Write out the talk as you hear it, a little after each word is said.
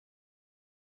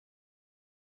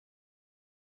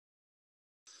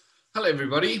Hello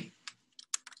everybody,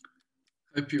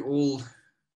 hope you're all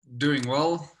doing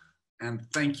well and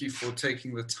thank you for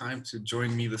taking the time to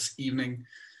join me this evening.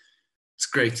 It's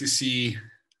great to see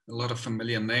a lot of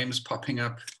familiar names popping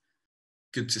up.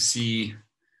 Good to see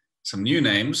some new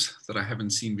names that I haven't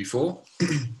seen before.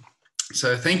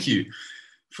 So thank you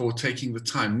for taking the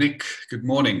time. Nick, good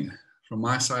morning. From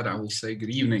my side, I will say good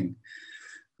evening.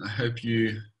 I hope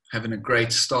you're having a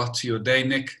great start to your day,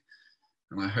 Nick.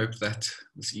 And I hope that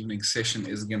this evening's session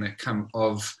is going to come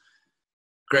of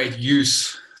great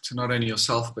use to not only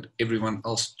yourself, but everyone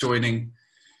else joining.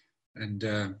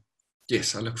 And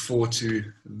yes, I look forward to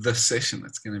this session.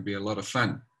 It's going to be a lot of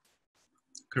fun.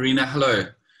 Karina, hello.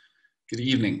 Good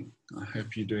evening. I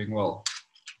hope you're doing well.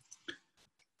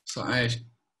 So I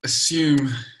assume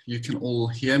you can all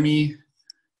hear me,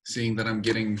 seeing that I'm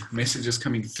getting messages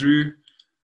coming through.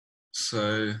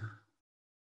 So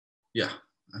yeah.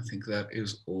 I think that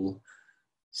is all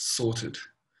sorted.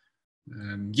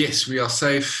 Yes, we are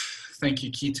safe. Thank you,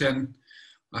 Keaton.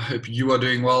 I hope you are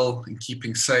doing well and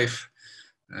keeping safe.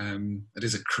 It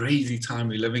is a crazy time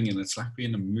we're living in. It's like being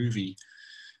in a movie.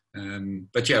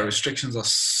 But yeah, restrictions are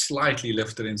slightly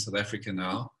lifted in South Africa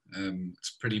now.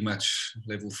 It's pretty much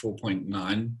level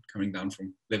 4.9, coming down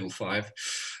from level 5.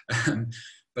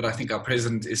 But I think our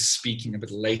president is speaking a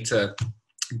bit later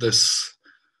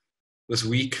this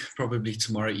week, probably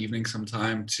tomorrow evening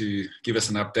sometime, to give us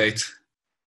an update.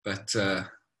 But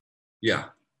yeah,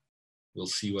 we'll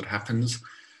see what happens.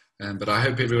 But I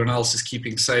hope everyone else is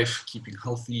keeping safe, keeping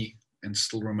healthy, and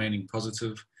still remaining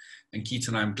positive. And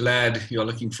Keaton, I'm glad you're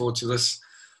looking forward to this.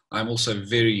 I'm also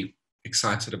very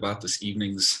excited about this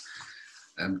evening's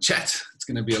chat. It's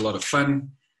going to be a lot of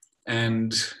fun.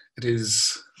 And it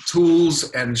is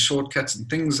tools and shortcuts and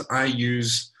things I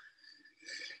use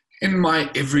in my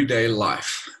everyday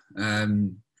life.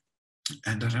 And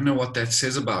I don't know what that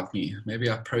says about me. Maybe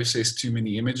I process too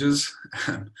many images,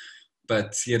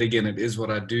 but yet again, it is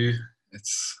what I do.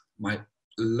 It's my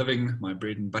living, my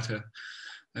bread and butter.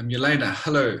 Yelena,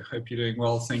 hello, hope you're doing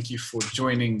well. Thank you for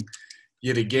joining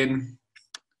yet again.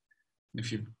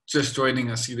 If you're just joining,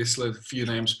 I see there's a few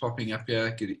names popping up here.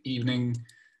 Good evening.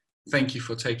 Thank you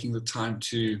for taking the time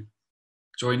to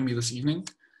join me this evening.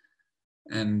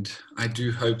 And I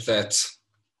do hope that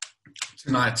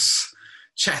tonight's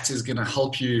chat is going to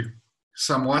help you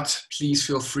somewhat. Please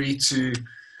feel free to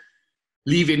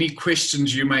leave any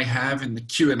questions you may have in the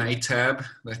Q&A tab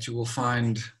that you will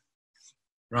find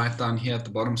right down here at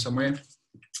the bottom somewhere.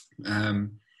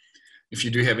 If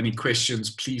you do have any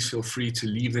questions, please feel free to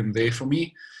leave them there for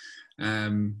me.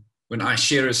 When I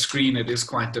share a screen, it is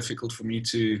quite difficult for me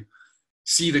to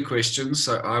see the questions,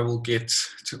 so I will get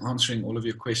to answering all of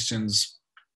your questions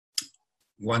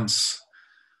once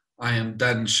I am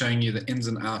done showing you the ins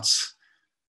and outs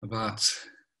about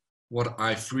what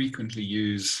I frequently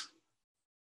use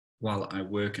while I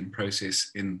work and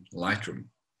process in Lightroom.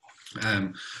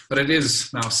 But it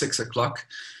is now 6 o'clock,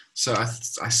 so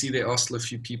I see there are still a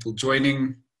few people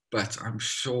joining, but I'm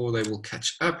sure they will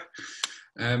catch up.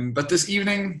 But this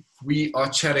evening, we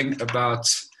are chatting about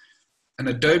an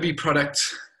Adobe product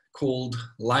called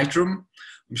Lightroom.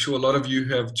 I'm sure a lot of you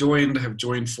who have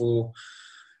joined for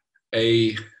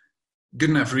a good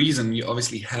enough reason. You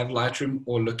obviously have Lightroom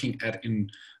or looking at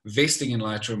investing in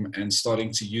Lightroom and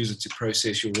starting to use it to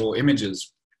process your raw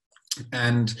images.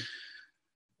 And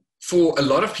for a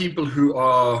lot of people who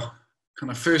are kind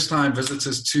of first-time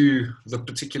visitors to the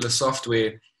particular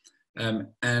software,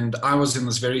 and I was in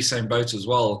this very same boat as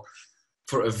well,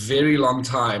 for a very long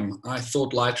time, I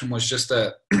thought Lightroom was just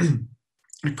a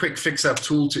quick fix-up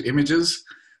tool to images.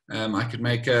 I could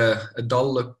make a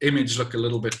dull image look a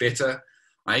little bit better.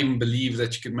 I even believe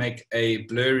that you could make a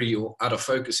blurry or out of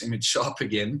focus image sharp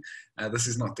again. This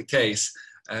is not the case,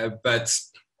 but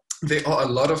there are a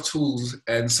lot of tools,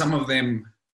 and some of them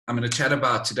I'm going to chat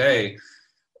about today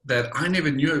that I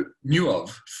never knew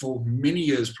of for many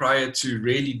years prior to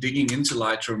really digging into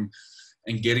Lightroom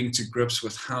and getting to grips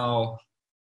with how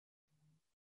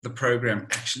the program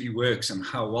actually works and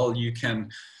how well you can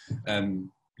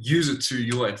use it to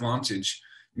your advantage,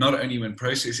 not only when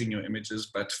processing your images,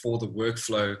 but for the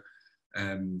workflow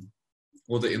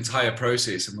or the entire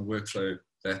process and the workflow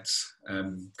that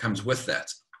comes with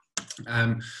that.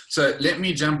 So let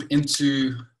me jump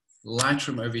into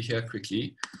Lightroom over here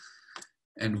quickly,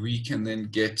 and we can then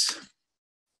get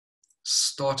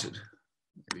started.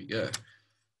 There we go.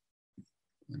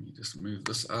 Let me just move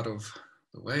this out of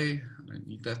the way. I don't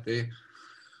need that there.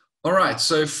 All right,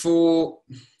 so for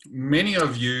many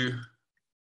of you,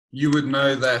 you would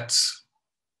know that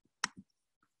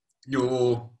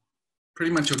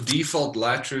pretty much your default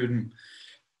Lightroom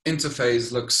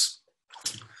interface looks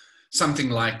something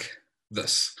like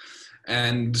this.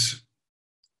 And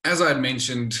as I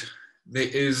mentioned, there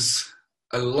is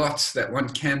a lot that one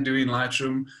can do in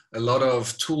Lightroom, a lot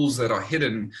of tools that are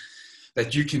hidden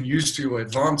that you can use to your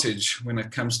advantage when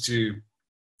it comes to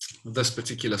this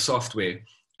particular software.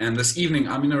 And this evening,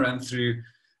 I'm going to run through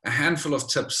a handful of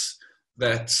tips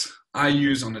that I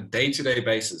use on a day-to-day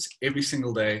basis, every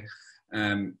single day.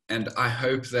 And I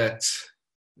hope that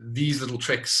these little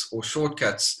tricks or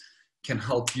shortcuts can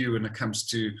help you when it comes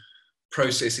to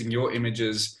processing your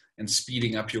images and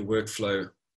speeding up your workflow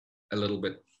a little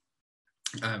bit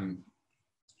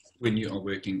when you are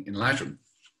working in Lightroom.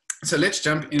 So let's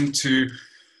jump into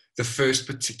the first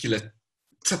particular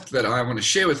tip that I want to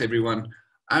share with everyone.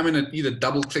 I'm going to either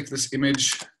double click this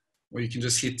image, or you can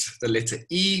just hit the letter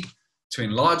E to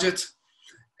enlarge it.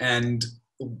 And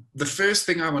the first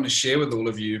thing I want to share with all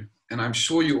of you, and I'm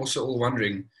sure you're also all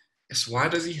wondering, is why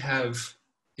does he have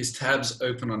his tabs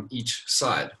open on each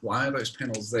side? Why are those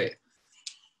panels there?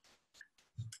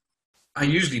 I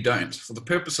usually don't. For the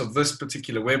purpose of this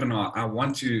particular webinar, I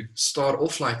want to start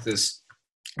off like this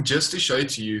just to show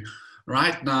to you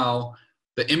right now,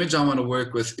 the image I want to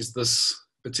work with is this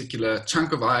particular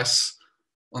chunk of ice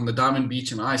on the Diamond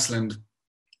Beach in Iceland,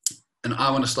 and I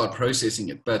want to start processing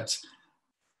it. But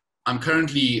I'm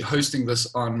currently hosting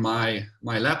this on my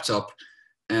laptop,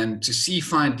 and to see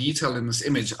fine detail in this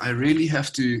image, I really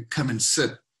have to come and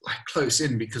sit like close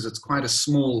in because it's quite a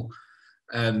small,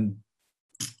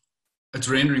 it's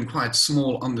rendering quite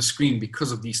small on the screen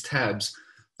because of these tabs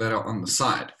that are on the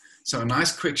side. So a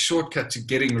nice quick shortcut to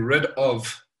getting rid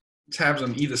of tabs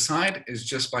on either side is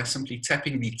just by simply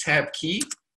tapping the tab key,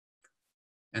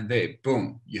 and there,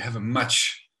 boom, you have a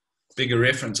much bigger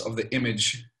reference of the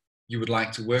image you would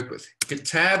like to work with. Hit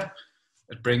tab,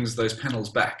 it brings those panels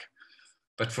back.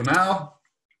 But for now,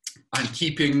 I'm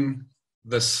keeping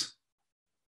this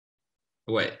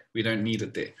away. We don't need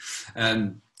it there.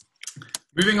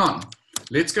 Moving on,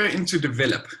 let's go into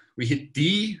develop. We hit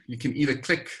D, you can either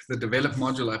click the develop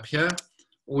module up here,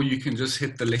 or you can just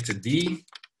hit the letter D,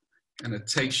 and it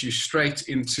takes you straight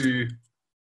into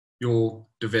your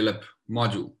develop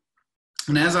module.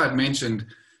 And as I've mentioned,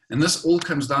 and this all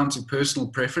comes down to personal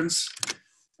preference,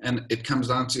 and it comes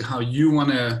down to how you want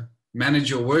to manage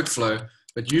your workflow.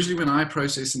 But usually when I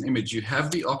process an image, you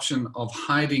have the option of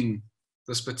hiding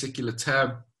this particular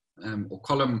tab or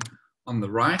column on the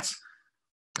right.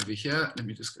 Over here, let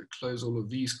me just go close all of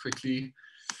these quickly.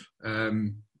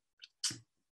 And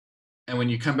when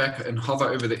you come back and hover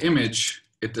over the image,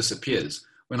 it disappears.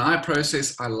 When I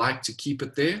process, I like to keep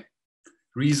it there.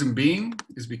 Reason being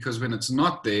is because when it's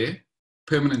not there,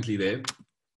 permanently there,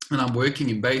 and I'm working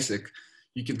in basic,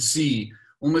 you can see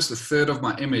almost a third of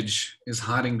my image is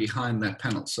hiding behind that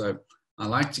panel. So I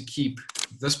like to keep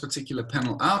this particular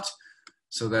panel out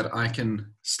so that I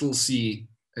can still see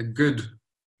a good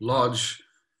large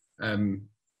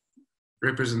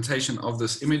representation of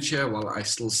this image here while I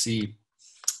still see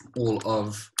all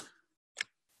of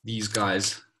these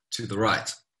guys to the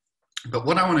right. But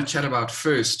what I want to chat about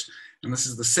first, and this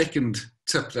is the second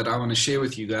tip that I want to share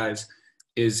with you guys,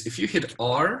 is if you hit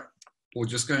R, or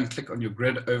just go and click on your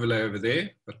grid overlay over there,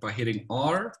 but by hitting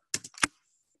R,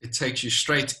 it takes you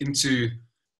straight into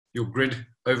your grid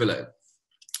overlay.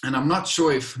 And I'm not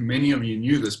sure if many of you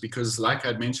knew this, because like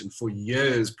I'd mentioned, for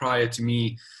years prior to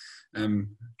me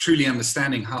truly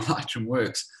understanding how Lightroom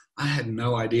works, I had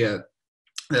no idea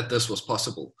that this was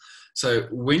possible. So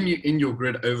when you're in your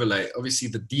grid overlay, obviously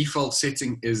the default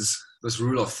setting is this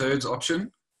rule of thirds option.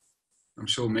 I'm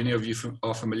sure many of you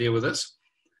are familiar with this.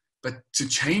 But to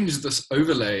change this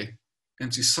overlay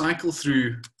and to cycle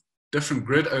through different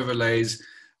grid overlays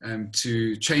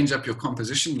to change up your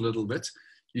composition a little bit,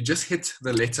 you just hit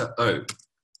the letter O.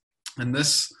 And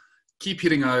this, keep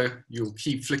hitting O, you'll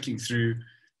keep flicking through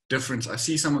different. I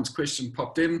see someone's question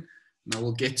popped in, and I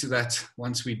will get to that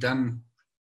once we're done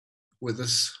with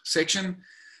this section.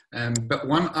 But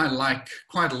one I like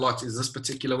quite a lot is this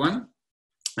particular one.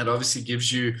 It obviously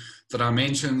gives you the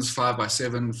dimensions,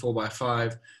 5x7,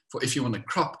 4x5, for if you want to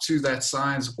crop to that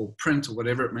size or print or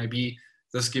whatever it may be.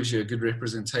 This gives you a good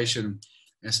representation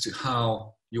as to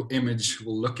how your image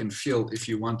will look and feel if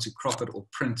you want to crop it or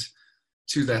print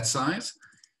to that size.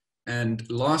 And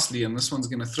lastly, and this one's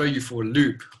going to throw you for a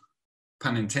loop,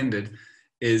 pun intended,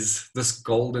 is this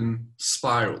golden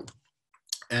spiral.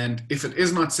 And if it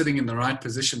is not sitting in the right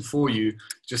position for you,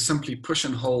 just simply push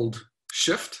and hold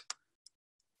Shift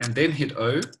and then hit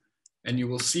O, and you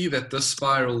will see that this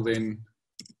spiral then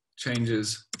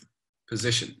changes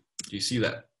position. Do you see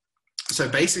that? So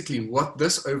basically what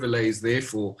this overlay is there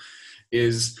for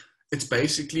is it's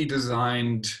basically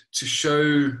designed to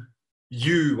show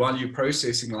you, while you're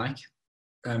processing like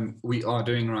we are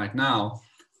doing right now,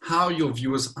 how your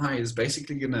viewer's eye is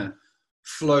basically going to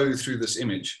flow through this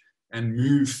image and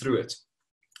move through it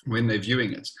when they're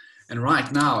viewing it. And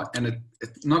right now, and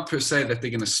it's not per se that they're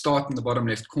going to start in the bottom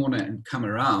left corner and come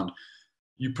around,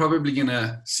 you're probably going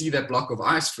to see that block of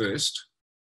ice first,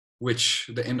 which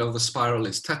the end of the spiral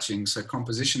is touching. So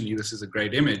compositionally, this is a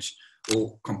great image,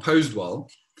 or composed well.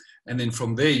 And then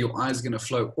from there, your eye is going to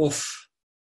flow off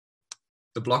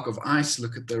the block of ice,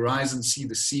 look at the horizon, see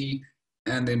the sea,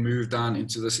 and then move down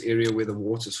into this area where the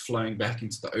water is flowing back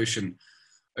into the ocean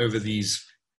over these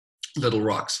little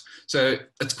rocks. So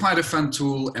it's quite a fun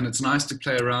tool, and it's nice to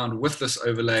play around with this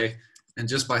overlay. And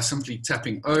just by simply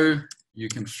tapping O, you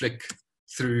can flick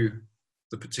through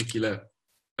the particular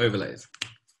overlays.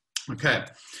 Okay,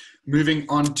 moving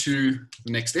on to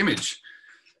the next image.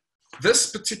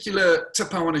 This particular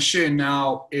tip I want to share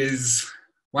now is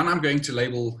one I'm going to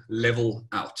label level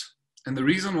out. And the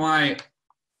reason why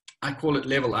I call it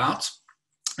level out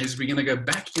is we're going to go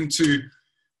back into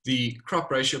the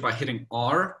crop ratio by hitting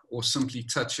R, or simply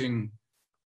touching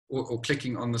or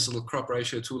clicking on this little crop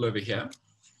ratio tool over here.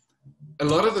 A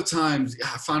lot of the times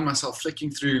I find myself flicking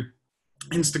through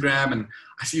Instagram and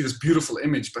I see this beautiful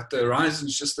image, but the horizon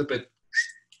is just a bit,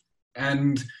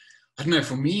 and I don't know,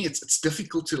 for me, it's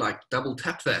difficult to like double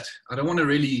tap that. I don't want to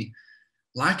really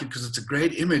like it because it's a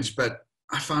great image, but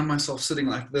I find myself sitting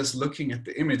like this looking at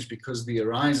the image because the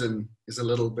horizon is a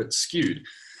little bit skewed.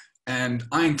 And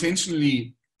I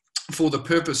intentionally, for the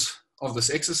purpose of this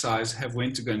exercise, have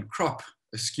went to go and crop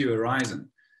a skew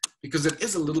horizon because it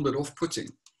is a little bit off-putting.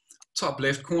 Top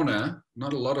left corner,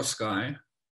 not a lot of sky.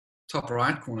 Top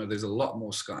right corner, there's a lot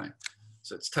more sky.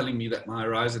 So it's telling me that my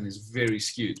horizon is very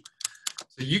skewed.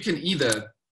 So you can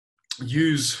either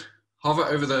hover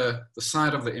over the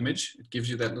side of the image. It gives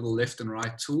you that little left and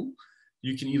right tool.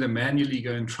 You can either manually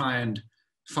go and try and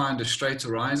find a straight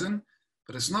horizon,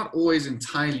 but it's not always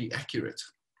entirely accurate.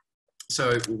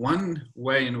 So one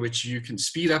way in which you can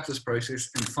speed up this process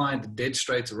and find a dead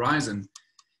straight horizon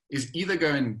is either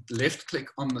go and left click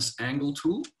on this angle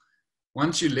tool.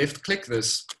 Once you left click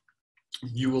this,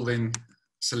 you will then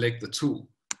select the tool.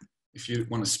 If you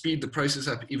want to speed the process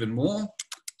up even more,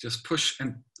 just push,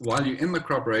 and while you're in the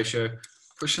crop ratio,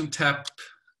 push and tap.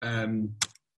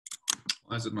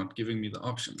 Why is it not giving me the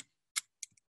option?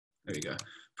 There you go.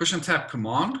 Push and tap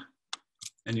Command,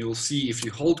 and you'll see if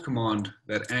you hold Command,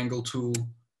 that angle tool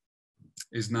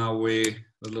is now where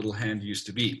the little hand used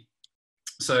to be.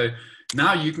 So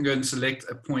now you can go and select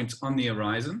a point on the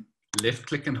horizon, left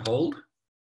click and hold,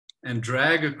 and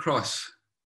drag across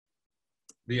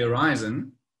the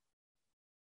horizon,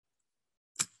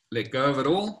 let go of it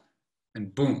all,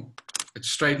 and boom, it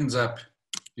straightens up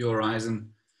your horizon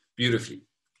beautifully.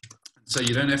 So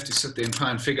you don't have to sit there and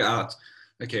try and figure out,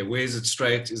 okay, where is it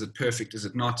straight? Is it perfect? Is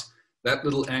it not? That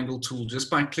little angle tool, just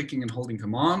by clicking and holding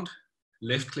Command,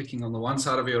 left clicking on the one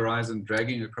side of your horizon,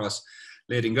 dragging across,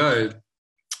 letting go,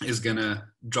 is gonna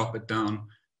drop it down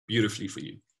beautifully for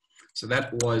you. So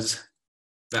that was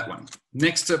that one.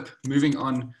 Next tip, moving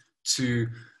on to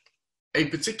a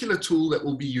particular tool that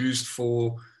will be used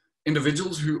for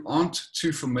individuals who aren't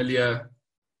too familiar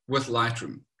with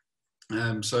Lightroom.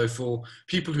 So for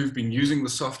people who've been using the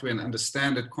software and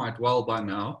understand it quite well by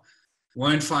now,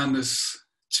 won't find this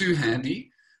too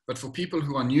handy, but for people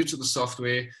who are new to the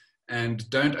software and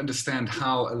don't understand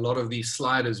how a lot of these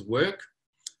sliders work,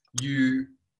 you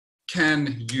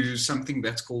can use something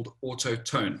that's called auto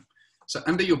tone. So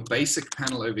under your basic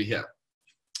panel over here,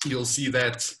 you'll see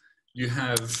that you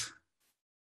have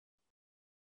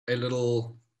a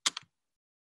little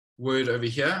word over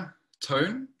here,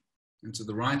 tone, and to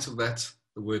the right of that,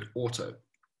 the word auto.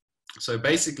 So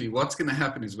basically what's going to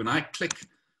happen is when I click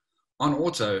on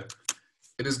auto,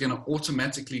 it is going to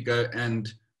automatically go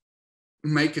and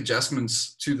make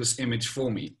adjustments to this image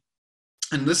for me.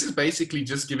 And this is basically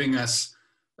just giving us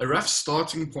a rough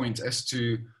starting point as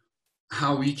to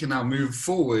how we can now move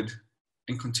forward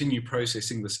and continue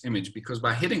processing this image, because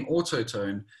by hitting auto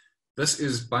tone, this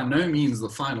is by no means the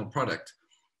final product.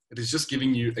 It is just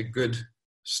giving you a good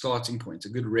starting point, a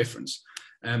good reference.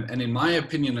 And in my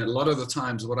opinion, a lot of the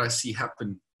times what I see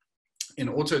happen in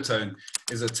auto tone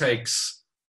is it takes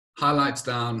highlights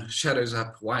down, shadows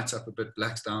up, whites up a bit,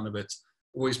 blacks down a bit,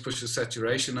 always pushes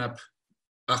saturation up,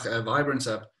 vibrance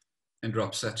up, and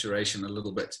drops saturation a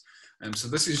little bit. So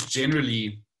this is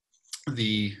generally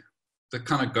the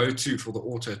kind of go-to for the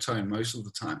auto tone most of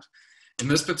the time. In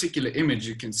this particular image,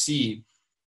 you can see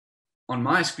on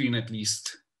my screen at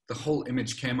least, the whole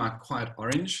image came out quite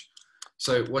orange.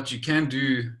 So what you can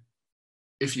do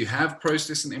if you have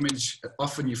processed an image,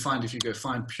 often you find if you go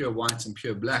find pure whites and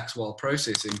pure blacks while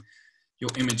processing,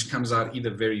 your image comes out either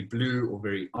very blue or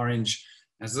very orange.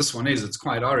 As this one is, it's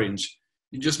quite orange.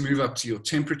 You just move up to your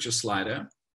temperature slider,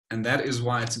 and that is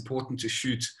why it's important to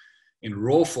shoot in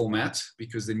RAW format,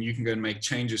 because then you can go and make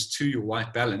changes to your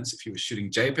white balance. If you were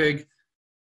shooting JPEG,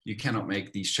 you cannot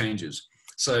make these changes.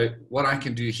 So what I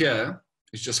can do here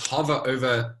is just hover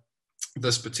over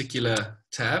this particular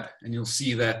tab, and you'll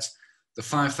see that the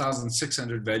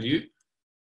 5600 value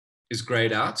is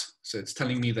grayed out. So it's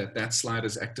telling me that that slider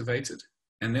is activated.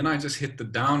 And then I just hit the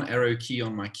down arrow key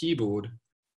on my keyboard,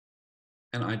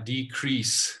 and I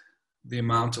decrease the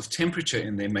amount of temperature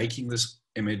in there, making this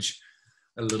image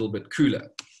a little bit cooler.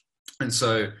 And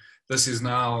so this is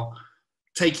now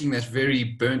taking that very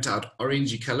burnt out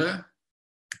orangey color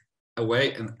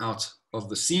away and out of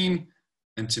the scene.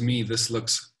 And to me, this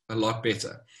looks a lot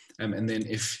better. And then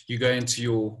if you go into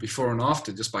your before and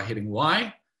after, just by hitting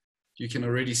Y, you can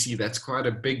already see that's quite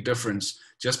a big difference.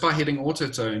 Just by hitting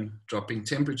autotone, dropping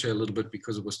temperature a little bit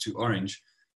because it was too orange.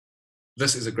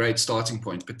 This is a great starting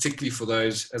point, particularly for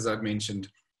those, as I've mentioned,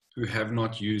 who have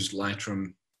not used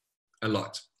Lightroom a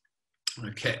lot.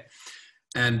 Okay.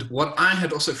 And what I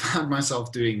had also found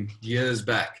myself doing years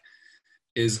back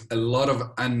is a lot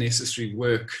of unnecessary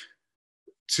work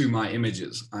to my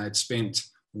images. I had spent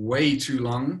way too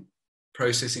long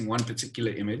processing one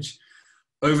particular image,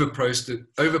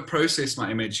 over-processed my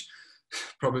image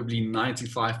probably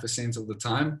 95% of the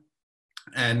time.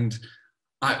 And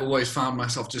I always found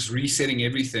myself just resetting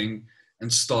everything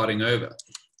and starting over.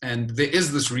 And there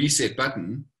is this reset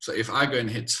button. So if I go and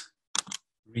hit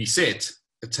reset,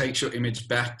 it takes your image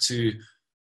back to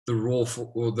the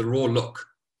raw look.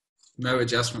 No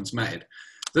adjustments made.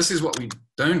 This is what we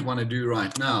don't want to do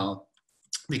right now,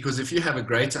 because if you have a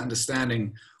greater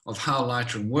understanding of how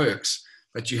Lightroom works,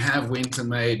 but you have went and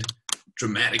made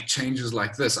dramatic changes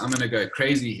like this, I'm going to go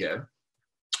crazy here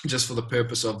just for the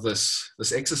purpose of this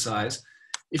exercise.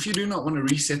 If you do not want to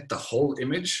reset the whole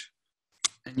image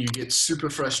and you get super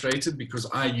frustrated, because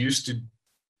I used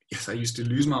to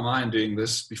lose my mind doing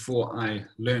this before I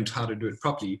learned how to do it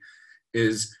properly,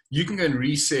 is you can go and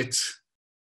reset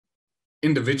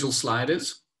individual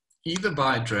sliders either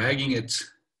by dragging it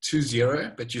to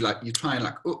 0, but you try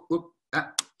and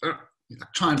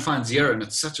try and find 0, and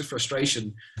it's such a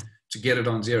frustration to get it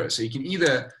on 0. So you can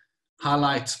either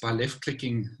highlight by left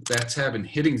clicking that tab and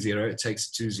hitting 0, it takes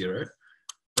it to 0,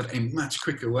 but a much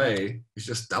quicker way is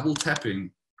just double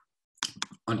tapping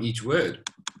on each word,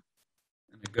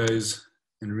 and it goes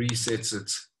and resets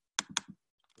it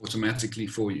automatically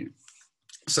for you.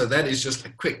 So that is just a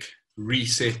quick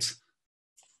reset,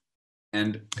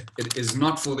 and it is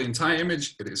not for the entire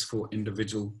image, it is for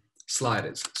individual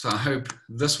sliders. So I hope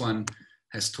this one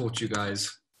has taught you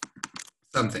guys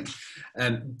something.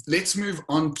 And let's move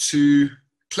on to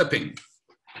clipping.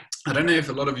 I don't know if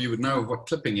a lot of you would know what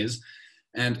clipping is,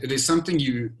 and it is something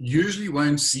you usually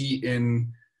won't see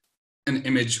in an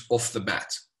image off the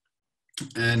bat.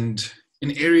 And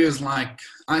in areas like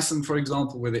Iceland, for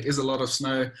example, where there is a lot of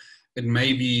snow, it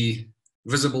may be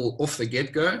visible off the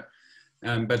get-go.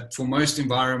 But for most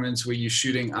environments where you're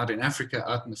shooting out in Africa,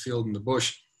 out in the field, in the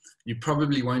bush, you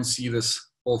probably won't see this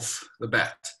off the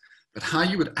bat. But how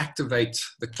you would activate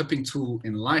the clipping tool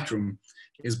in Lightroom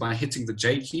is by hitting the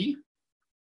J key.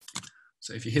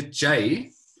 So if you hit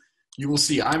J, you will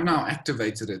see I've now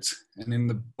activated it. And in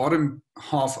the bottom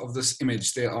half of this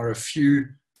image, there are a few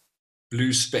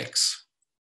blue specks.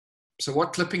 So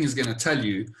what clipping is going to tell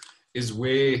you is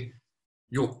where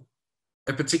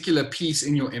a particular piece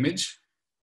in your image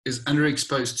is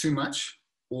underexposed too much,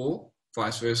 or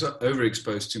vice versa,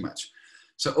 overexposed too much.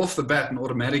 So off the bat and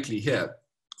automatically here,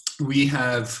 we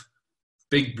have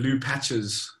big blue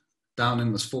patches down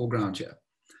in this foreground here.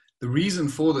 The reason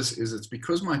for this is it's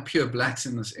because my pure blacks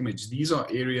in this image, these are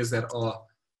areas that are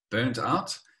burnt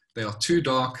out, they are too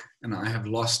dark, and I have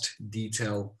lost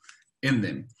detail in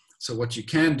them. So what you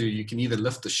can do, you can either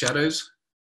lift the shadows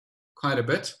quite a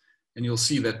bit, and you'll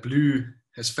see that blue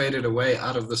has faded away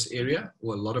out of this area,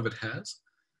 or a lot of it has.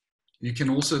 You can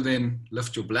also then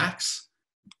lift your blacks,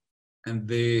 and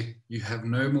there you have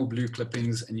no more blue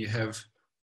clippings, and you have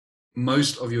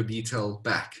most of your detail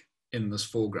back in this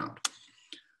foreground.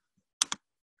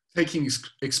 Taking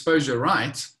exposure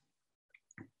right,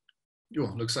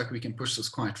 looks like we can push this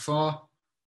quite far.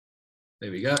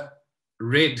 There we go.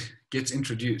 Red gets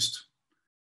introduced.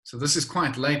 So this is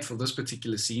quite late for this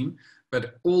particular scene,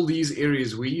 but all these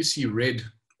areas where you see red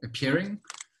appearing,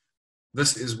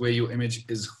 this is where your image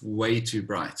is way too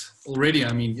bright. Already,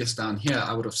 I mean, yes, down here,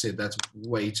 I would have said that's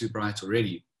way too bright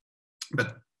already.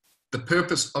 But the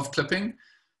purpose of clipping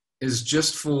is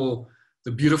just for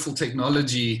the beautiful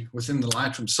technology within the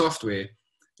Lightroom software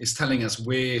is telling us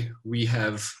where we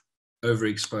have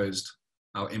overexposed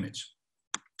our image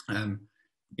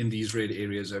in these red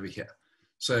areas over here.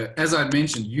 So as I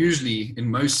mentioned, usually in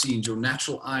most scenes, your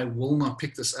natural eye will not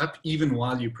pick this up. Even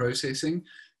while you're processing,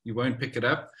 you won't pick it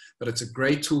up, but it's a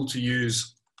great tool to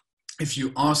use if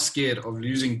you are scared of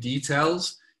losing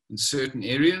details in certain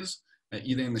areas,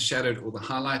 either in the shadowed or the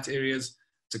highlight areas.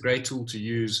 It's a great tool to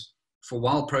use for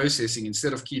while processing,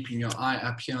 instead of keeping your eye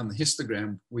up here on the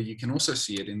histogram, where you can also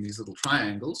see it in these little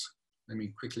triangles. Let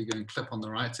me quickly go and clip on the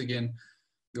right again.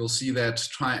 You'll see that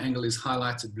triangle is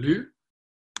highlighted blue.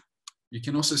 You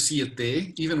can also see it there,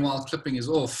 even while clipping is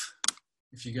off.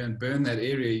 If you go and burn that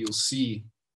area, you'll see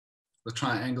the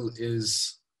triangle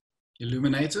is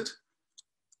illuminated.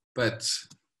 But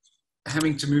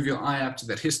having to move your eye up to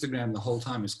that histogram the whole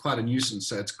time is quite a nuisance.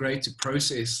 So it's great to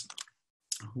process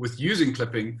with using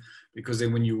clipping, because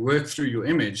then when you work through your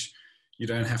image, you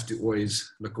don't have to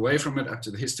always look away from it up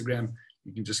to the histogram.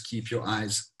 You can just keep your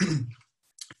eyes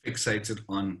fixated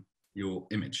on your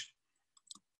image.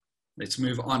 Let's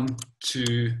move on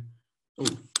to,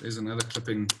 oh, there's another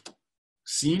clipping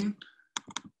scene.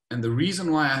 And the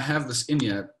reason why I have this in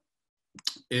here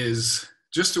is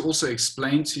just to also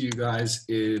explain to you guys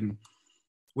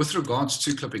with regards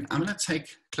to clipping. I'm going to take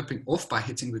clipping off by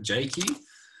hitting the J key.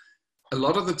 A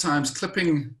lot of the times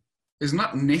clipping is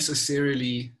not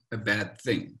necessarily a bad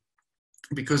thing,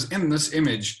 because in this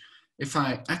image, if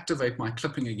I activate my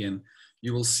clipping again,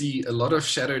 you will see a lot of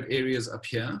shadowed areas up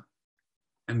here,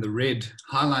 and the red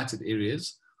highlighted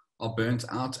areas are burnt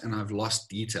out and I've lost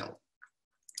detail.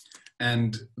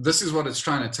 And this is what it's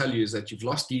trying to tell you, is that you've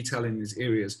lost detail in these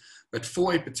areas. But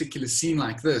for a particular scene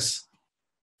like this,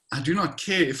 I do not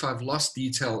care if I've lost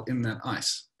detail in that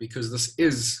ice, because this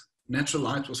is natural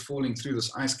light was falling through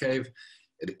this ice cave.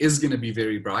 It is going to be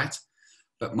very bright.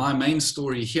 But my main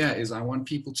story here is I want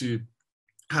people to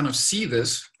kind of see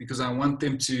this, because I want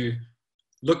them to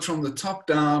look from the top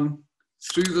down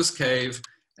through this cave,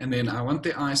 and then I want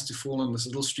their eyes to fall on this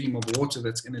little stream of water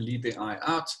that's going to lead their eye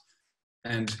out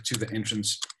and to the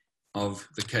entrance of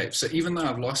the cave. So even though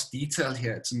I've lost detail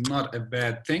here, it's not a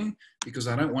bad thing, because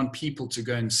I don't want people to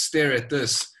go and stare at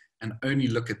this and only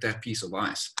look at that piece of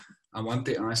ice. I want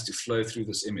their eyes to flow through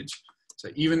this image. So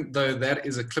even though that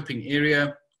is a clipping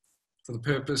area, for the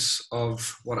purpose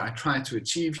of what I try to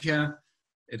achieve here,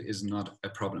 it is not a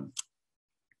problem.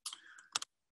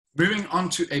 Moving on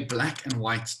to a black and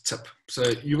white tip.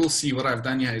 So you will see what I've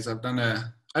done here is I've done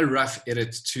a rough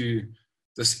edit to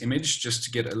this image just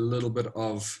to get a little bit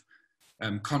of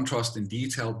contrast and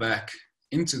detail back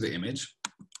into the image.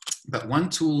 But one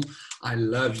tool I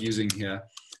love using here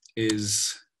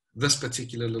is this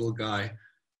particular little guy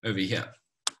over here.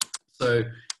 So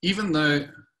even though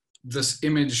this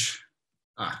image,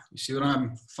 you see what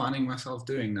I'm finding myself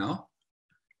doing now,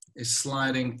 is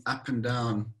sliding up and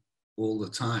down all the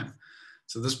time.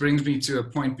 So this brings me to a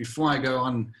point before I go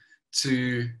on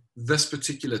to this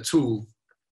particular tool,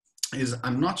 is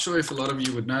I'm not sure if a lot of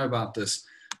you would know about this,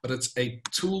 but it's a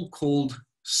tool called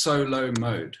solo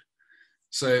mode.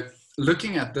 So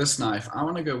looking at this knife, I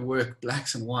want to go work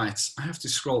blacks and whites. I have to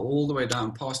scroll all the way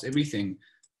down past everything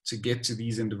to get to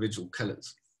these individual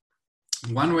colors.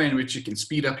 One way in which you can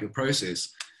speed up your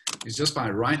process is just by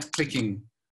right-clicking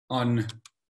on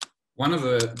one of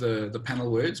the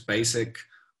panel words, basic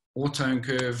or tone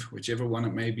curve, whichever one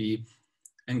it may be,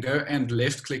 and go and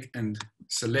left-click and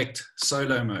select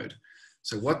solo mode.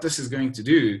 So what this is going to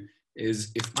do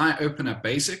is if I open up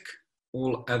basic,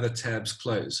 all other tabs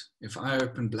close. If I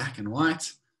open black and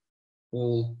white,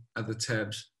 all other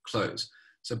tabs close.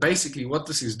 So basically what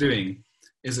this is doing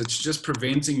is it's just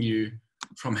preventing you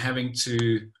from having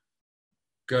to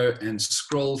go and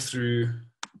scroll through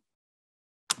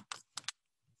a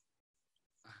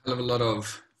hell of a lot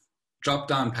of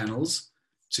drop-down panels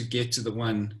to get to the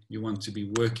one you want to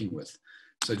be working with.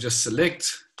 So just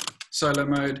select solo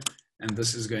mode, and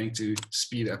this is going to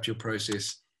speed up your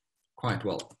process quite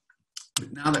well.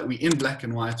 But now that we're in black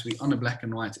and white, we're on a black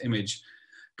and white image,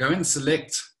 go and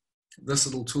select this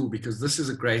little tool, because this is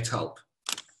a great help.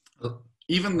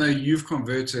 Even though you've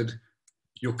converted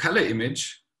your color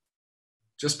image,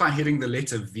 just by hitting the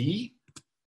letter V,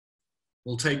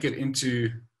 we'll take it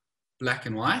into black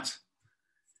and white.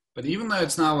 But even though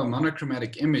it's now a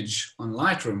monochromatic image on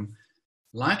Lightroom,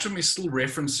 Lightroom is still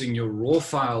referencing your raw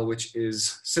file, which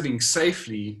is sitting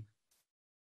safely,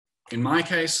 in my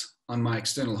case, on my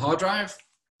external hard drive,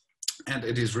 and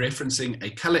it is referencing a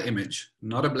color image,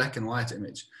 not a black and white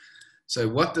image. So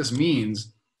what this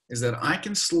means is that I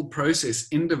can still process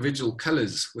individual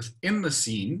colors within the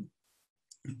scene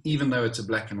even though it's a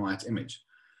black and white image.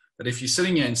 But if you're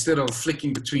sitting here, instead of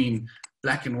flicking between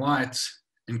black and white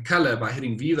and color by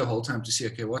hitting V the whole time to see,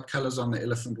 okay, what color's on the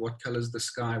elephant, what color's the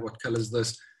sky, what color's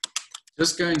this,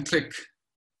 just go and click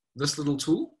this little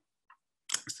tool,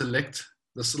 select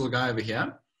this little guy over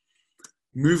here,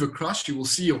 move across, you will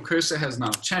see your cursor has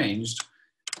now changed.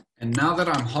 And now that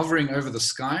I'm hovering over the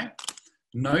sky,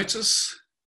 notice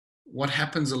what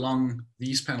happens along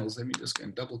these panels. Let me just go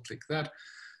and double click that.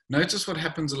 Notice what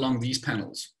happens along these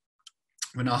panels.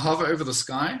 When I hover over the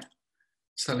sky,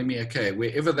 it's telling me, okay,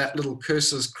 wherever that little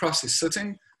cursor's cross is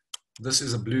sitting, this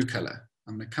is a blue color.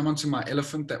 I'm going to come onto my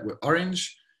elephant that were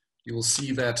orange. You will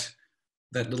see that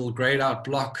that little grayed out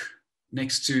block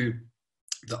next to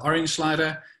the orange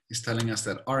slider is telling us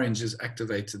that orange is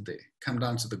activated there. Come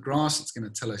down to the grass, it's going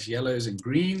to tell us yellows and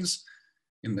greens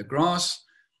in the grass.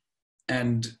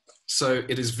 And so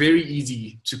it is very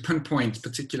easy to pinpoint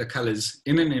particular colors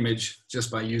in an image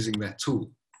just by using that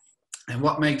tool. And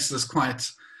what makes this quite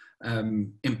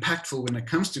impactful when it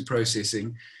comes to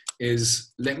processing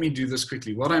is, let me do this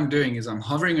quickly. What I'm doing is I'm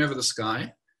hovering over the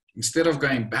sky. Instead of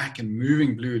going back and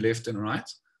moving blue left and right,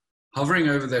 hovering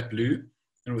over that blue,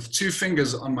 and with 2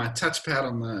 fingers on my touchpad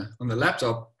on the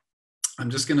laptop,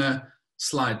 I'm just going to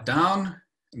slide down,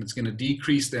 and it's going to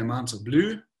decrease the amount of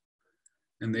blue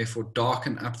and therefore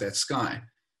darken up that sky,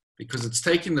 because it's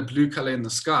taking the blue color in the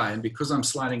sky, and because I'm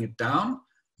sliding it down,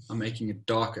 I'm making it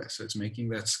darker. So it's making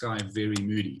that sky very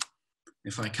moody.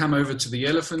 If I come over to the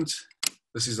elephant,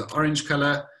 this is the orange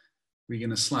color. We're going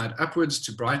to slide upwards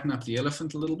to brighten up the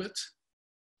elephant a little bit.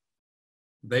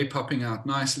 They're popping out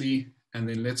nicely. And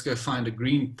then let's go find a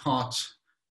green part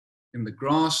in the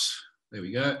grass. There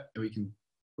we go. We can,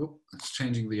 oh, it's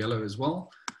changing the yellow as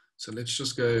well. So let's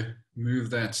just go move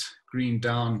that green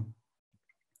down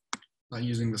by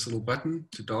using this little button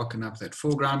to darken up that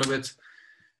foreground of it.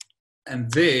 And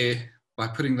there, by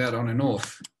putting that on and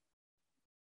off,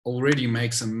 already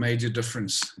makes a major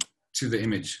difference to the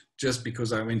image, just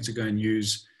because I went to go and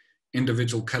use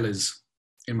individual colors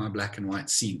in my black and white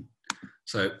scene.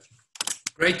 So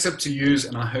great tip to use,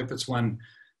 and I hope it's one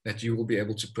that you will be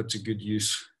able to put to good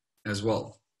use as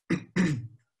well.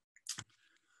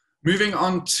 Moving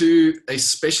on to a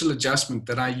special adjustment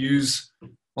that I use.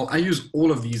 Well, I use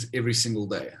all of these every single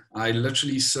day. I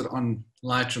literally sit on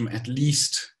Lightroom at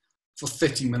least for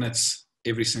 30 minutes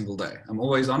every single day. I'm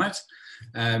always on it.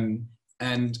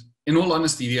 And in all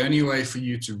honesty, the only way for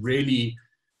you to really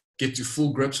get to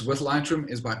full grips with Lightroom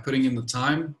is by putting in the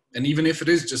time. And even if it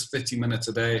is just 30 minutes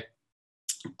a day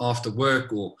after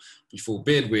work or before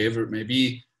bed, wherever it may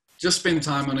be, just spend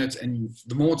time on it. And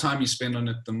the more time you spend on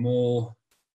it, the more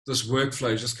this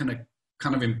workflow is just kind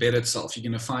of embed itself. You're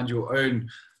going to find your own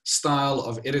style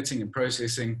of editing and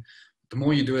processing. The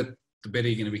more you do it, the better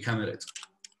you're going to become at it.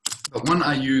 But one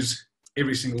I use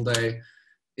every single day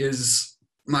is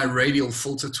my radial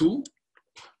filter tool.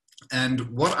 And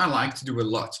what I like to do a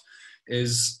lot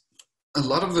is, a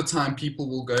lot of the time people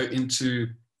will go into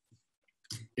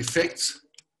effects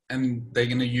and they're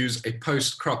going to use a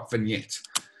post-crop vignette.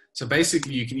 So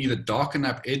basically you can either darken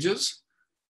up edges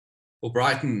or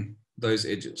brighten those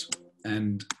edges.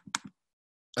 And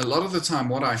a lot of the time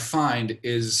what I find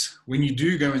is, when you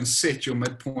do go and set your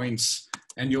midpoints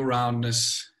and your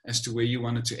roundness as to where you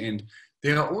want it to end,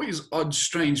 there are always odd,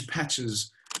 strange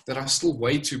patches that are still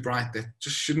way too bright that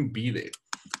just shouldn't be there.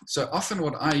 So often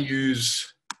what I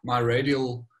use my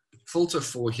radial filter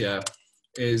for here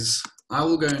is, I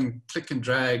will go and click and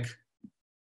drag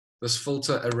this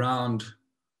filter around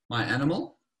my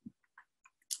animal.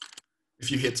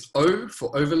 If you hit O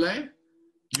for overlay,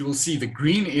 you will see the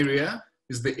green area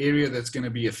is the area that's going to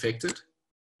be affected.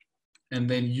 And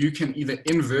then you can either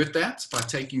invert that by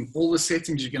taking all the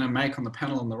settings you're going to make on the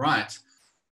panel on the right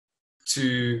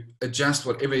to adjust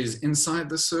whatever is inside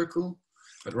the circle.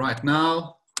 But right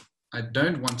now, I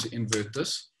don't want to invert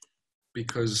this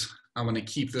because I want to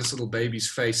keep this little baby's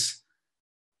face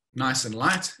nice and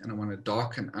light, and I want to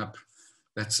darken up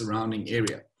that surrounding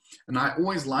area. And I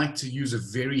always like to use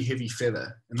a very heavy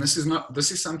feather. And this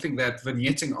is something that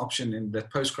vignetting option in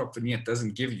that post-crop vignette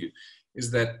doesn't give you,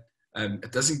 is that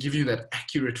it doesn't give you that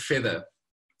accurate feather,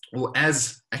 or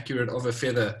as accurate of a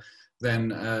feather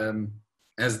than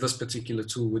as this particular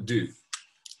tool would do.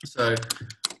 So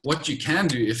what you can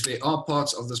do, if there are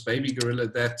parts of this baby gorilla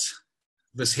that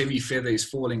this heavy feather is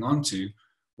falling onto,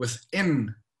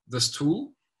 within this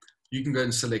tool, you can go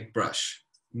and select brush.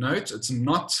 Note, it's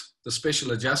not the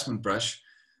special adjustment brush,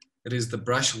 it is the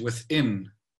brush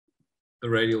within the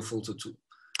radial filter tool.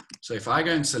 So if I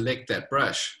go and select that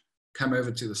brush, come over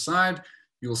to the side,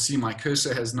 you'll see my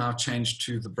cursor has now changed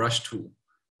to the brush tool,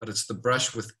 but it's the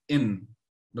brush within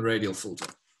the radial filter.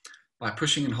 By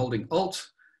pushing and holding Alt,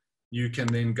 you can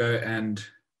then go and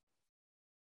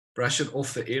brush it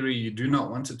off the area you do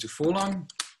not want it to fall on.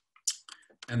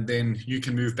 And then you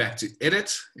can move back to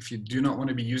edit if you do not want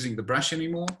to be using the brush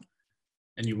anymore.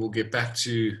 And you will get back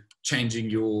to changing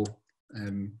your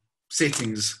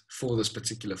settings for this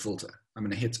particular filter. I'm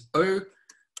going to hit O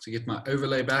to get my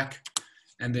overlay back.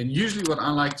 And then usually what I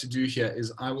like to do here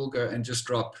is I will go and just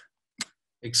drop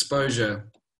exposure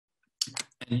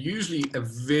and usually a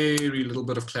very little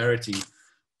bit of clarity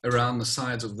around the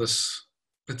sides of this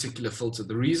particular filter.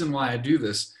 The reason why I do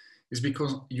this is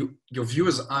because your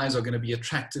viewer's eyes are going to be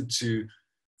attracted to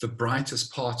the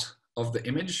brightest part of the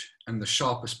image and the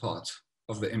sharpest part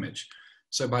of the image.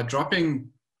 So by dropping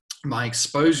my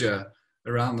exposure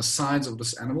around the sides of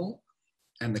this animal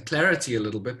and the clarity a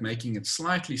little bit, making it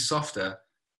slightly softer,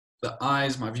 the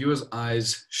eyes, my viewer's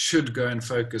eyes should go and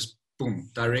focus, boom,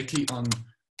 directly on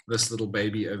this little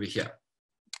baby over here.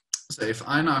 So if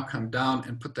I now come down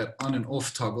and put that on and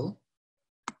off toggle,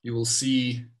 you will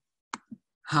see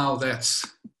how that's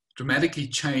dramatically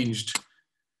changed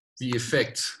the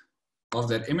effect of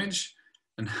that image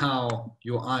and how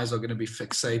your eyes are going to be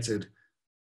fixated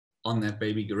on that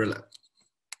baby gorilla.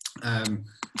 And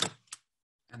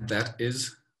that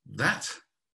is that.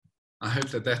 I hope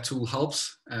that that tool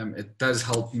helps. It does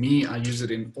help me. I use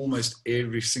it in almost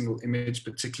every single image,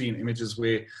 particularly in images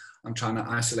where I'm trying to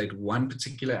isolate one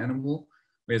particular animal,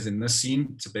 whereas in this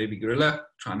scene, it's a baby gorilla,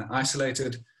 trying to isolate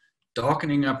it.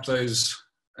 Darkening up those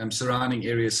surrounding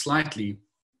areas slightly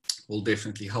will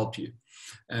definitely help you.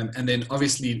 And then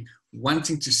obviously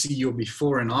wanting to see your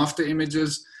before and after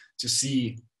images to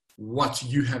see what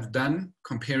you have done,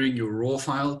 comparing your raw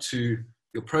file to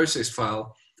your process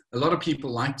file. A lot of people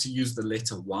like to use the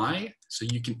letter Y. So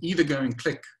you can either go and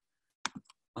click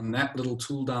on that little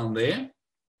tool down there,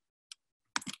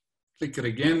 click it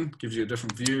again, gives you a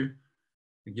different view,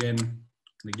 again,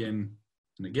 and again,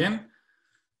 and again.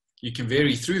 You can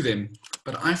vary through them,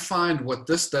 but I find what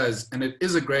this does, and it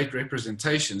is a great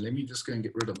representation. Let me just go and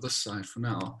get rid of this side for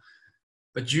now.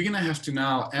 But you're gonna have to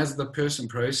now, as the person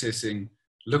processing,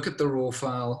 look at the raw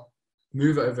file,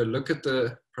 move over, look at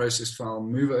the process file,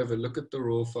 move over, look at the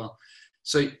raw file.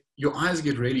 So your eyes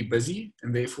get really busy,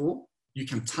 and therefore you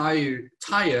can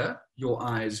tire your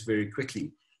eyes very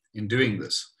quickly in doing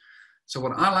this. So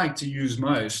what I like to use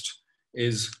most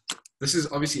is, this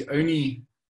is obviously only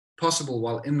possible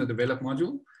while in the develop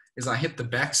module, is I hit the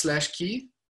backslash key,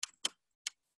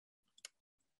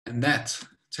 and that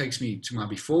takes me to my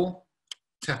before,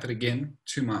 tap it again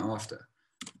to my after,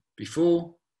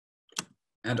 before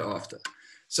and after.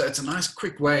 So it's a nice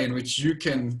quick way in which you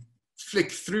can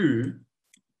flick through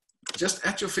just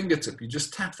at your fingertip. You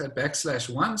just tap that backslash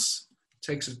once,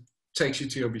 takes you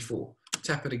to your before.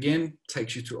 Tap it again,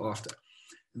 takes you to after.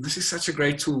 And this is such a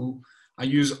great tool I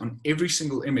use on every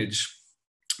single image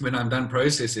when I'm done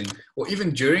processing, or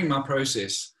even during my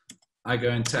process, I go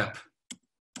and tap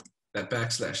that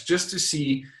backslash just to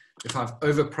see if I've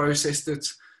over processed it.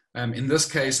 In this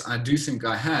case, I do think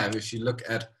I have, if you look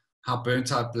at how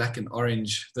burnt out black and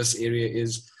orange this area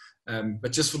is.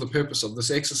 But just for the purpose of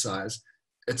this exercise,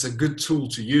 it's a good tool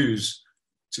to use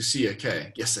to see,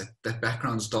 okay, yes, that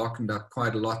background's darkened up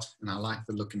quite a lot and I like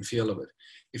the look and feel of it.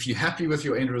 If you're happy with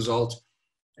your end result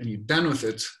and you're done with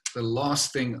it, the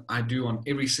last thing I do on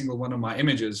every single one of my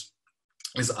images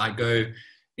is I go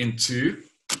into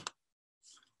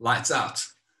lights out.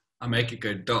 I make it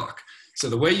go dark. So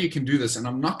the way you can do this, and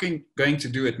I'm not going to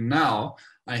do it now,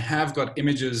 I have got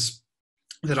images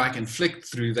that I can flick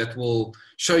through that will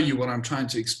show you what I'm trying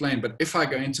to explain. But if I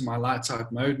go into my lights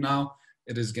out mode now,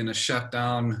 it is going to shut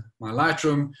down my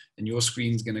Lightroom and your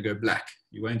screen's going to go black.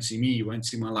 You won't see me, you won't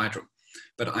see my Lightroom.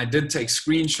 But I did take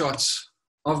screenshots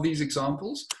of these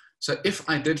examples. So if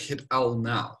I did hit L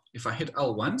now, if I hit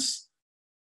L once,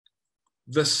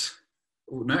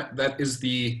 that is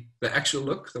the actual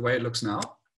look, the way it looks now.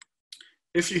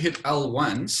 If you hit L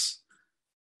once,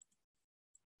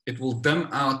 it will dim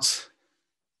out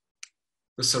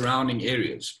the surrounding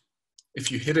areas.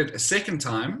 If you hit it a second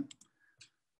time,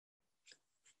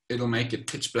 it'll make it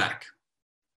pitch black.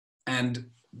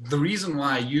 And the reason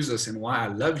why I use this and why I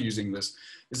love using this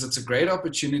is it's a great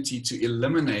opportunity to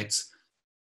eliminate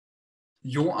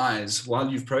your eyes while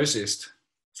you've processed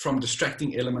from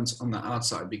distracting elements on the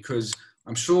outside, because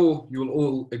I'm sure you'll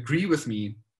all agree with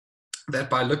me that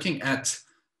by looking at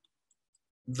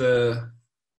the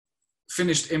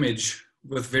finished image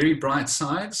with very bright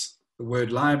sides, the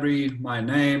word library, my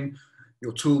name,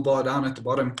 your toolbar down at the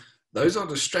bottom, those are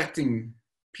distracting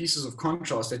pieces of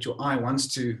contrast that your eye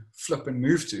wants to flip and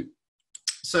move to.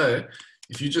 So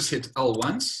if you just hit L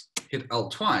once, hit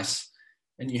Alt twice,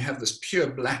 and you have this pure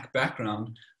black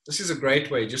background. This is a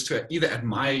great way just to either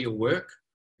admire your work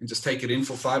and just take it in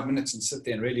for 5 minutes and sit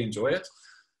there and really enjoy it,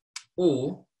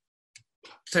 or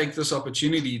take this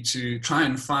opportunity to try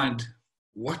and find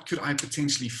what could I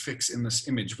potentially fix in this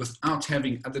image without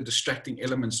having other distracting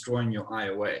elements drawing your eye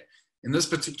away. In this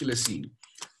particular scene,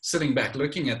 sitting back,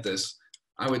 looking at this,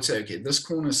 I would say, okay, this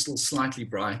corner is still slightly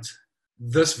bright.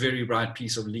 This very bright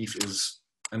piece of leaf is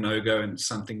a no-go and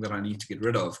something that I need to get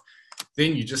rid of.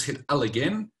 Then you just hit L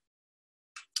again.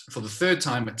 For the third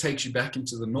time, it takes you back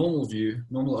into the normal view,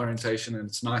 normal orientation, and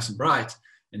it's nice and bright,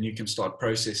 and you can start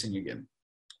processing again.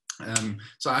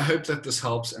 So I hope that this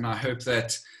helps, and I hope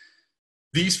that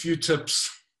these few tips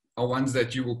are ones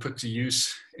that you will put to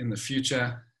use in the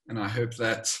future, and I hope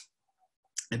that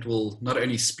it will not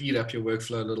only speed up your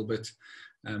workflow a little bit,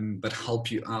 but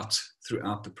help you out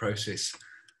throughout the process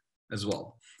as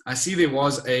well. I see there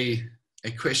was a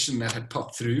question that had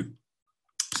popped through.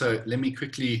 So let me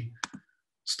quickly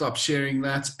stop sharing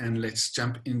that and let's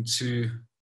jump into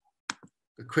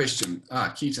the question.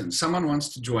 Keaton, someone wants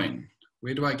to join.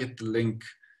 Where do I get the link?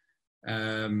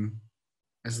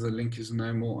 As the link is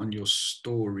no more on your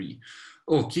story.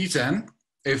 Oh, Keaton,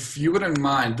 if you wouldn't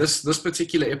mind, this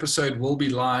particular episode will be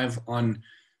live on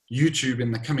YouTube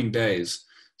in the coming days.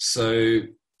 So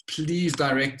please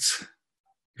direct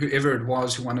whoever it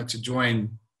was who wanted to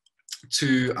join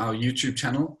to our YouTube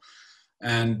channel,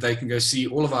 and they can go see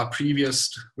all of our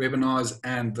previous webinars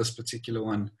and this particular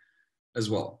one as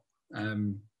well.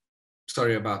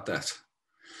 Sorry about that.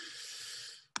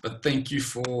 But thank you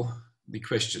for the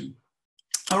question.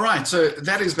 All right, so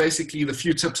that is basically the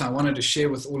few tips I wanted to share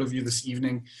with all of you this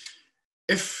evening.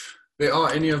 If there are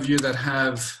any of you that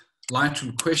have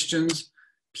Lightroom questions,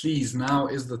 please, now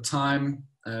is the time.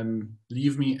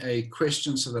 Leave me a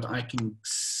question so that I can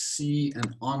see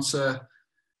and answer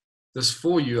this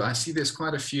for you. I see there's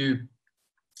quite a few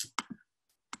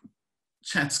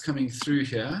chats coming through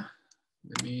here.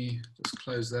 Let me just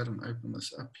close that and open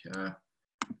this up here.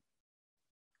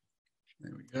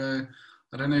 There we go.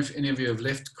 I don't know if any of you have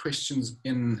left questions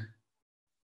in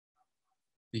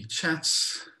the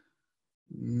chats.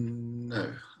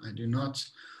 No, I do not.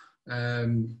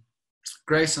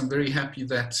 Grace, I'm very happy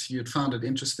that you had found it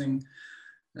interesting.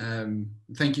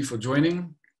 Thank you for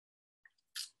joining.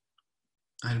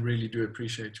 I really do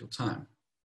appreciate your time.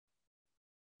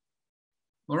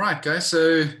 All right, guys,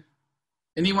 so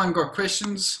anyone got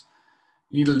questions?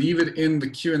 You need to leave it in the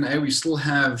Q&A. We still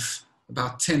have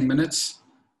about 10 minutes.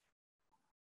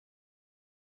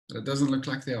 But it doesn't look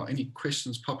like there are any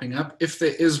questions popping up. If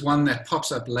there is one that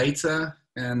pops up later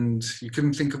and you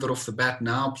couldn't think of it off the bat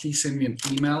now, please send me an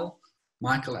email,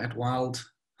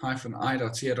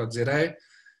 michael@wild-i.ca.za,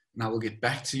 and I will get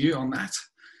back to you on that.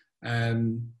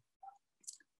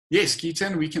 Yes,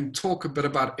 Keaton, we can talk a bit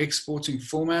about exporting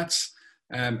formats.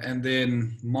 And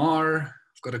then Mar,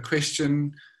 I've got a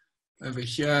question over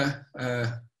here,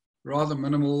 rather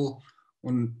minimal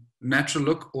on natural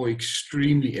look or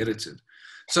extremely edited.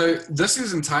 So this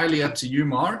is entirely up to you,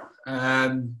 Mar.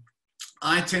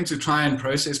 I tend to try and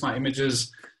process my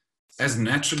images as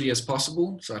naturally as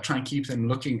possible. So I try and keep them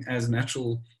looking as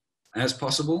natural as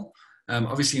possible.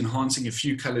 Obviously enhancing a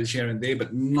few colors here and there,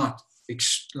 but not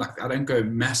like I don't go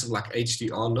massive like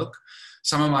HDR look.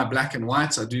 Some of my black and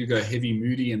whites, I do go heavy,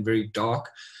 moody, and very dark.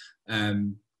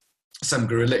 Some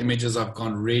guerrilla images, I've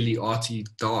gone really arty,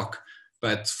 dark.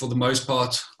 But for the most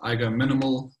part, I go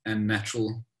minimal and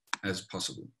natural as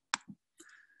possible.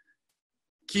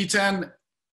 Keaton,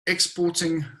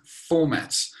 exporting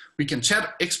formats. We can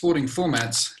chat exporting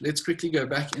formats. Let's quickly go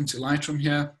back into Lightroom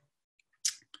here.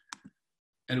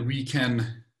 And we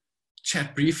can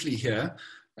chat briefly here.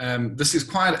 This is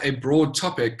quite a broad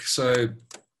topic. So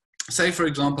say, for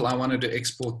example, I wanted to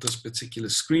export this particular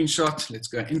screenshot. Let's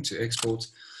go into export.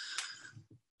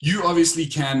 You obviously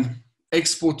can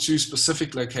export to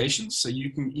specific locations. So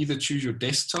you can either choose your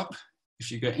desktop.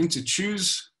 If you go into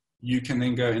choose, you can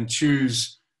then go and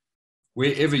choose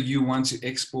wherever you want to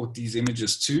export these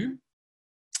images to.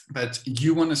 But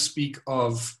you want to speak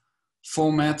of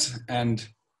format and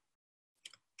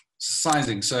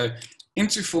sizing. So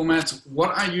into format,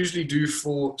 what I usually do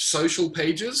for social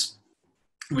pages,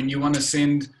 when you want to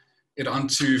send it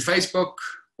onto Facebook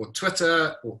or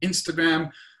Twitter or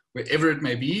Instagram, wherever it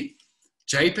may be,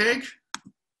 JPEG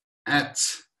at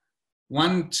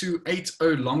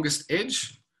 1280 longest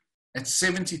edge at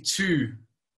 72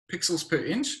 pixels per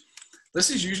inch. This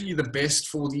is usually the best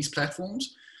for these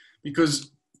platforms,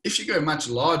 because if you go much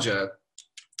larger,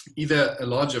 either a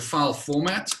larger file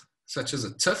format, such as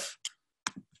a TIFF,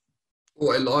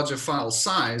 or a larger file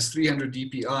size, 300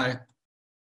 dpi,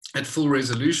 at full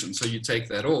resolution, so you take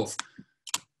that off,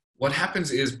 what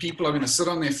happens is people are going to sit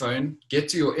on their phone, get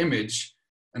to your image,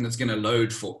 and it's going to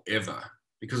load forever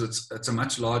because it's a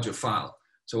much larger file.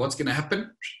 So what's going to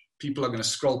happen? People are going to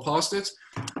scroll past it.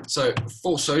 So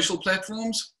for social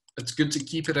platforms, it's good to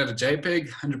keep it at a JPEG,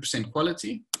 100%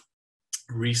 quality,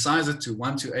 resize it to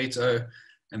 1280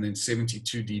 and then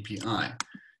 72 dpi.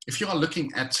 If you are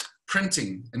looking at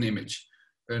printing an image,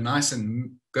 go nice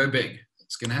and go big.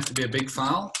 It's going to have to be a big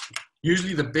file.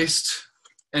 Usually the best,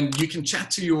 and you can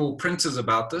chat to your printers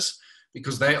about this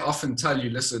because they often tell you,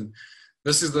 listen,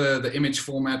 this is the image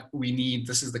format we need.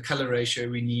 This is the color ratio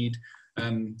we need.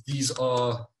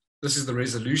 This is the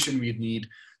resolution we'd need.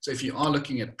 So if you are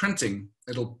looking at printing,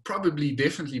 it'll probably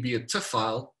definitely be a TIFF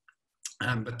file,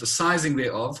 but the sizing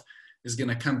thereof is going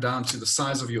to come down to the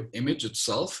size of your image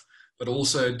itself, but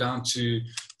also down to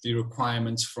the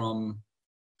requirements from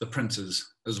the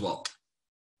printers as well.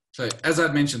 So as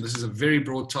I've mentioned, this is a very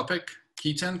broad topic.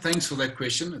 Keaton, thanks for that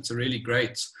question. It's a really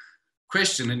great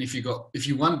question. And if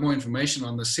you want more information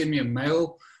on this, send me a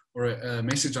mail or a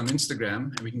message on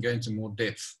Instagram and we can go into more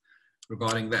depth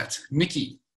regarding that.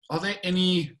 Nikki, are there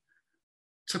any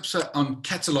tips on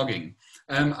cataloging?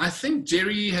 I think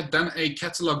Gerry had done a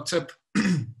catalog tip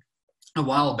a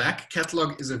while back.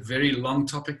 Catalog is a very long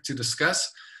topic to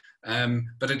discuss,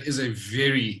 but it is a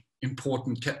very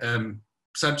important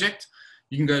subject.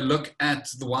 You can go look at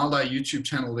the Wild Eye YouTube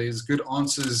channel. There's good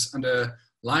answers under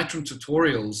Lightroom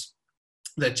tutorials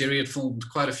that Gerry had filmed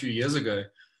quite a few years ago,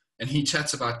 and he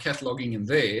chats about cataloging in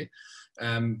there.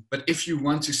 But if you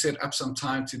want to set up some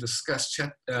time to discuss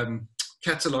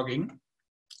cataloging,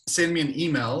 send me an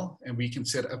email and we can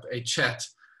set up a chat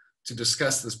to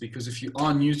discuss this, because if you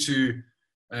are new to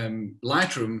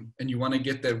Lightroom and you want to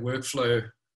get that workflow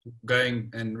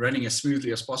going and running as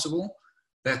smoothly as possible,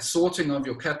 that sorting of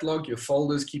your catalog, your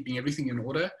folders, keeping everything in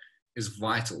order is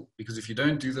vital. Because if you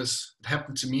don't do this, it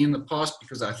happened to me in the past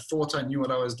because I thought I knew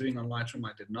what I was doing on Lightroom.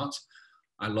 I did not.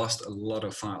 I lost a lot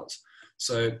of files.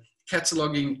 So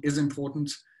cataloging is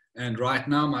important. And right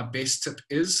now, my best tip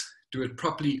is do it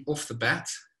properly off the bat.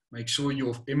 Make sure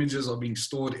your images are being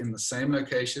stored in the same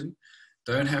location.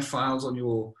 Don't have files on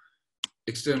your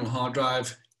external hard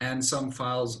drive and some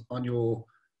files on your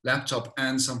laptop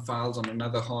and some files on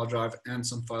another hard drive and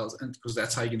some files, and because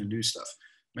that's how you're going to do stuff.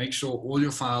 Make sure all your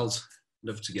files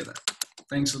live together.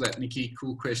 Thanks for that, Nikki.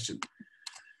 Cool question.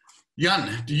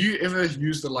 Jan, do you ever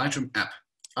use the Lightroom app?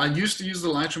 I used to use the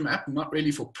Lightroom app, not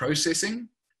really for processing,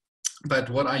 but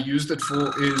what I used it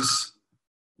for is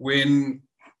when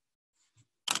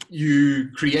you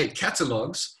create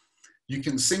catalogs, you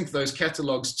can sync those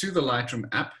catalogs to the Lightroom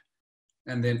app,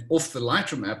 and then off the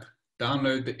Lightroom app,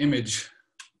 download the image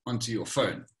onto your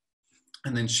phone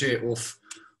and then share off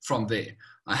from there.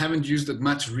 I haven't used it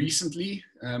much recently.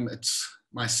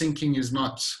 My syncing is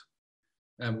not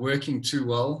working too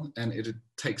well, and it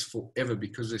takes forever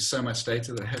because there's so much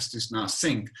data that has to now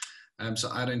sync.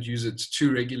 So I don't use it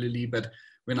too regularly, but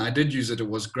when I did use it, it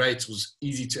was great. It was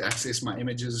easy to access my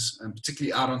images,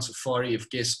 particularly out on Safari. If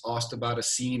guests asked about a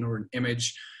scene or an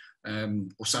image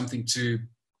or something to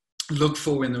look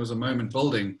for when there was a moment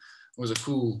building, it was a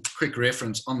cool, quick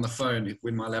reference on the phone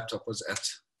when my laptop was at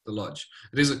the lodge.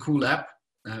 It is a cool app.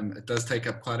 It does take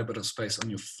up quite a bit of space on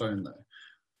your phone though.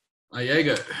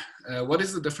 Ayego, what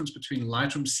is the difference between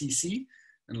Lightroom CC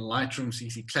and Lightroom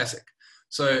CC Classic?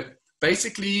 So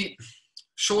basically,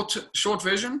 short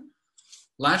version,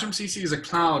 Lightroom CC is a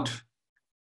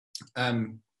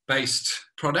cloud-based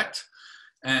product,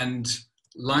 and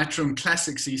Lightroom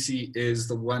Classic CC is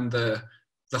the one, the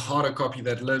harder copy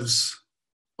that lives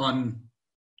on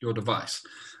your device.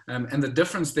 And the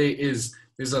difference there is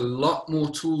there's a lot more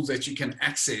tools that you can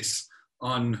access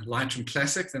on Lightroom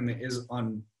Classic than there is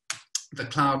on the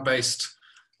cloud-based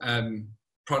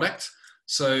product.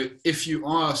 So if you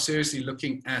are seriously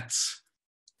looking at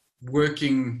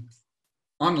working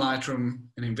on Lightroom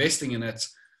and investing in it,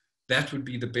 that would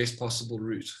be the best possible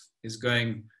route, is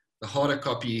going the harder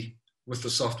copy with the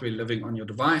software living on your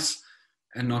device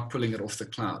and not pulling it off the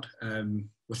cloud.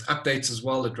 With updates as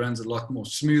well, it runs a lot more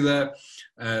smoother,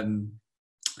 and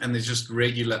there's just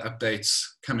regular updates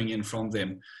coming in from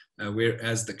them.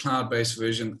 Whereas the cloud-based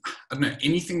version, I don't know,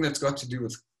 anything that's got to do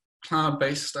with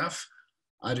cloud-based stuff,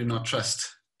 I do not trust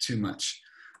too much.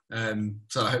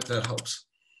 So I hope that helps.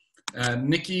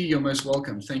 Nikki, you're most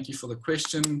welcome. Thank you for the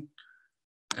question.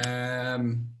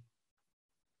 And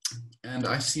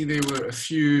I see there were a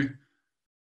few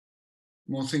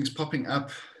more things popping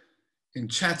up in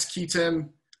chat. Keaton,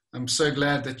 I'm so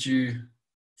glad that you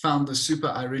found this super.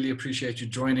 I really appreciate you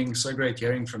joining. So great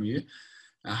hearing from you.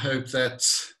 I hope that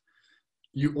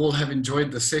you all have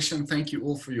enjoyed the session. Thank you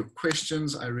all for your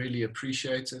questions. I really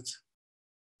appreciate it.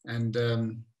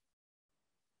 And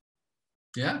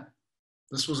yeah,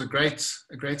 this was a great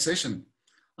session.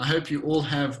 I hope you all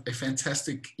have a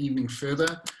fantastic evening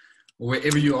further, or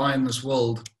wherever you are in this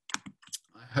world.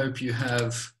 I hope you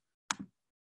have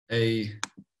a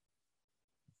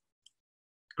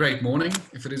great morning,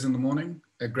 if it is in the morning,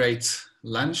 a great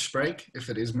lunch break, if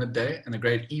it is midday, and a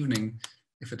great evening,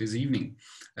 if it is evening.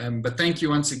 But thank you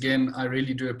once again. I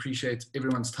really do appreciate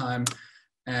everyone's time.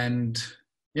 And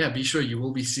yeah, be sure you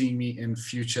will be seeing me in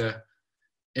future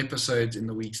episodes in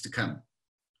the weeks to come.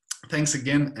 Thanks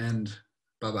again, and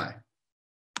bye-bye.